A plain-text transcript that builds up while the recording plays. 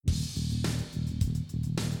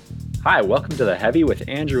Hi, welcome to The Heavy with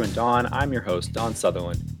Andrew and Don. I'm your host, Don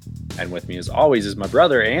Sutherland. And with me, as always, is my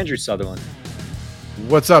brother, Andrew Sutherland.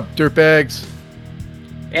 What's up, dirtbags?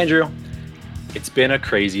 Andrew, it's been a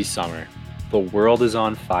crazy summer. The world is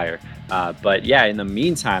on fire. But yeah, in the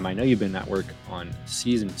meantime, I know you've been at work on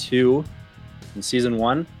season 2. In season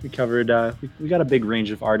 1, we covered, we got a big range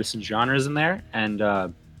of artists and genres in there. And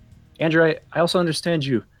Andrew, I also understand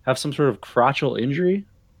you have some sort of crotchal injury.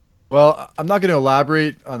 Well, I'm not going to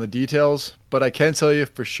elaborate on the details, but I can tell you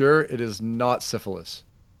for sure it is not syphilis.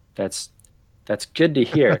 That's good to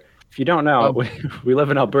hear. If you don't know, we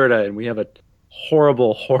live in Alberta and we have a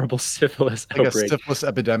horrible syphilis like outbreak. A syphilis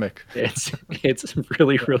epidemic. It's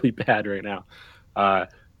really bad right now.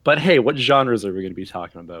 But hey, what genres are we going to be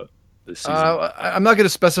talking about this season? I'm not going to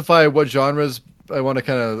specify what genres. I want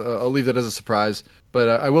to I'll leave that as a surprise. But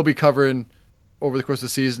I will be covering over the course of the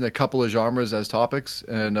season a couple of genres as topics,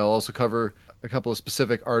 and I'll also cover a couple of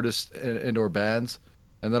specific artists and/or bands,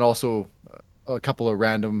 and then also a couple of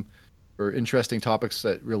random or interesting topics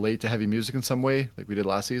that relate to heavy music in some way, like we did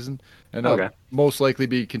last season. And I'll most likely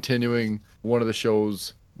be continuing one of the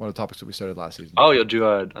topics that we started last season. Oh, you'll do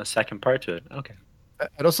a second part to it. Okay.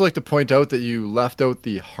 I'd also like to point out that you left out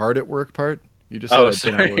the hard at work part. You just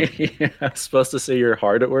said sorry. Yeah, I was supposed to say you're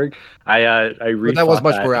hard at work. I rethought but that was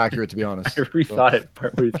much more accurate, to be honest. I rethought it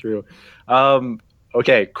partway through.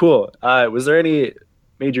 Okay, cool. Was there any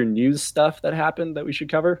major news stuff that happened that we should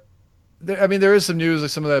cover? There is some news,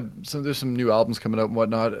 like there's some new albums coming out and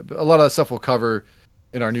whatnot. A lot of that stuff we'll cover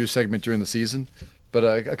in our news segment during the season. But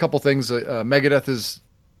a couple things. Megadeth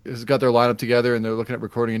has got their lineup together and they're looking at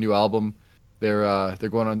recording a new album. They're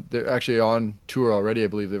actually on tour already. I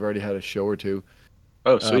believe they've already had a show or two.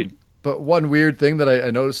 Oh, sweet. But one weird thing that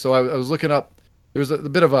I noticed, so I was looking up, there was a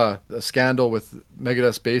bit of a scandal with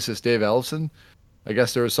Megadeth's bassist Dave Ellefson. I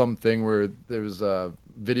guess there was something where there was a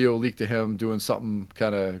video leaked to him doing something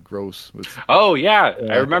kind of gross. Oh yeah,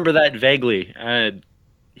 I remember that vaguely.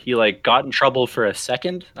 He got in trouble for a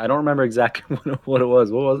second. I don't remember exactly what it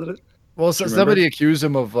was. What was it? Well, somebody accused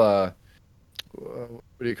him of what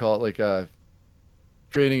do you call it?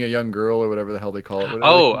 Training a young girl or whatever the hell they call it.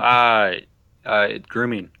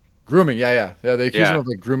 Grooming. Grooming, yeah. They accused him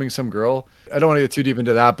of grooming some girl. I don't want to get too deep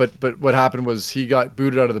into that, but what happened was he got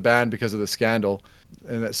booted out of the band because of the scandal,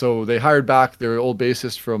 and so they hired back their old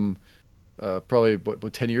bassist from probably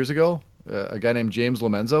 10 years ago, a guy named James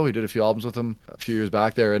Lomenzo. He did a few albums with him a few years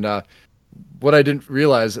back there, and what I didn't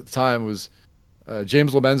realize at the time was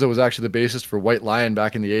James Lomenzo was actually the bassist for White Lion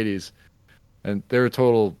back in the 80s, and they were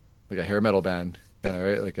total like a hair metal band,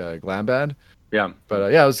 right, like a glam band. Yeah,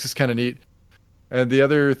 but it was just kind of neat. And the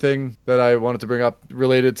other thing that I wanted to bring up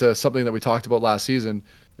related to something that we talked about last season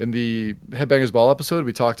in the Headbangers Ball episode,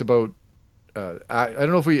 we talked about. I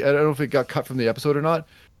don't know if it got cut from the episode or not,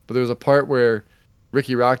 but there was a part where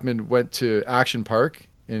Ricky Rackman went to Action Park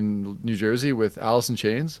in New Jersey with Alice in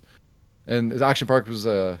Chains, and Action Park was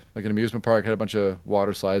like an amusement park, had a bunch of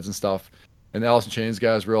water slides and stuff, and the Alice in Chains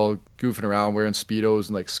guys were all goofing around wearing Speedos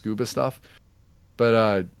and scuba stuff.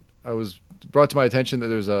 But I was brought to my attention that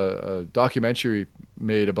there's a documentary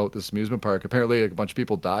made about this amusement park. Apparently, a bunch of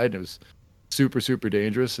people died, and it was super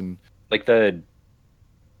dangerous. And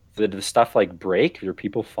the stuff break? Are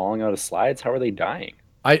people falling out of slides? How are they dying?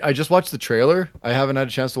 I just watched the trailer. I haven't had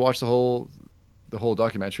a chance to watch the whole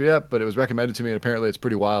documentary yet, but it was recommended to me, and apparently it's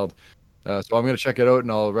pretty wild. So I'm going to check it out,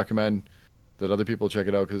 and I'll recommend that other people check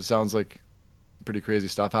it out because it sounds like pretty crazy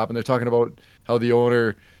stuff happened. They're talking about how the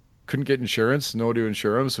owner couldn't get insurance, no one to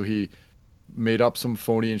insure him, so he made up some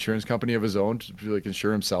phony insurance company of his own to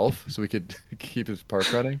insure himself so he could keep his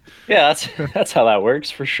park running. Yeah, that's how that works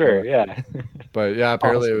for sure. Yeah. But yeah,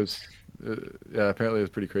 apparently it was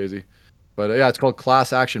pretty crazy. But it's called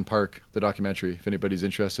Class Action Park, the documentary, if anybody's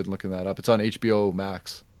interested in looking that up. It's on HBO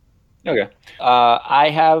Max. Okay. I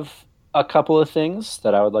have a couple of things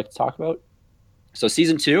that I would like to talk about. So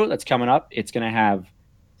season 2, that's coming up. It's going to have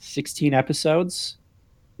 16 episodes.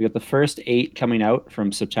 We got the first 8 coming out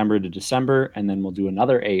from September to December, and then we'll do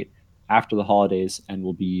another 8 after the holidays, and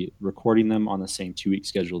we'll be recording them on the same 2-week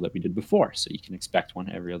schedule that we did before, so you can expect one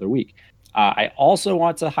every other week. I also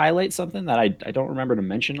want to highlight something that I don't remember to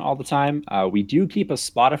mention all the time. We do keep a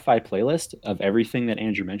Spotify playlist of everything that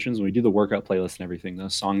Andrew mentions. When we do the workout playlist and everything,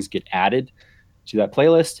 those songs get added to that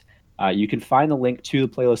playlist. You can find the link to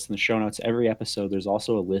the playlist in the show notes every episode. There's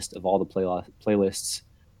also a list of all the playlists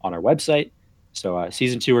on our website. So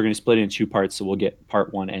season 2, we're going to split it in 2 parts. So we'll get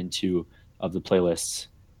part 1 and 2 of the playlists.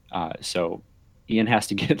 So Ian has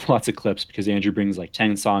to get lots of clips because Andrew brings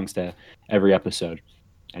 10 songs to every episode,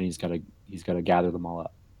 and he's got to gather them all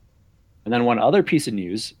up. And then one other piece of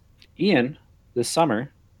news, Ian, this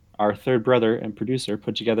summer, our third brother and producer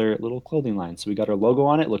put together a little clothing line. So we got our logo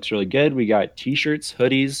on it. Looks really good. We got t-shirts,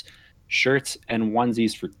 hoodies, shirts, and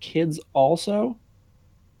onesies for kids also.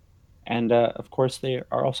 And of course, they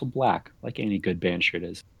are also black, like any good band shirt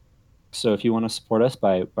is. So if you want to support us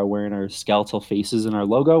by wearing our skeletal faces in our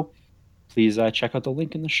logo, please check out the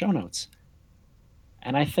link in the show notes.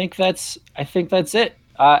 And I think that's it.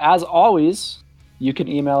 As always, you can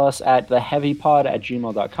email us at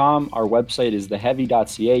theheavypod@gmail.com. Our website is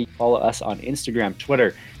theheavy.ca. Follow us on Instagram,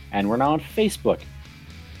 Twitter, and we're now on Facebook.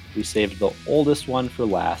 We saved the oldest one for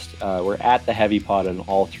last. We're at The Heavy Pod on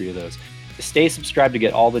all three of those. Stay subscribed to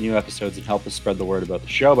get all the new episodes and help us spread the word about the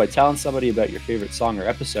show by telling somebody about your favorite song or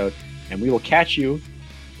episode. And we will catch you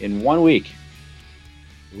in 1 week.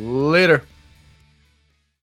 Later.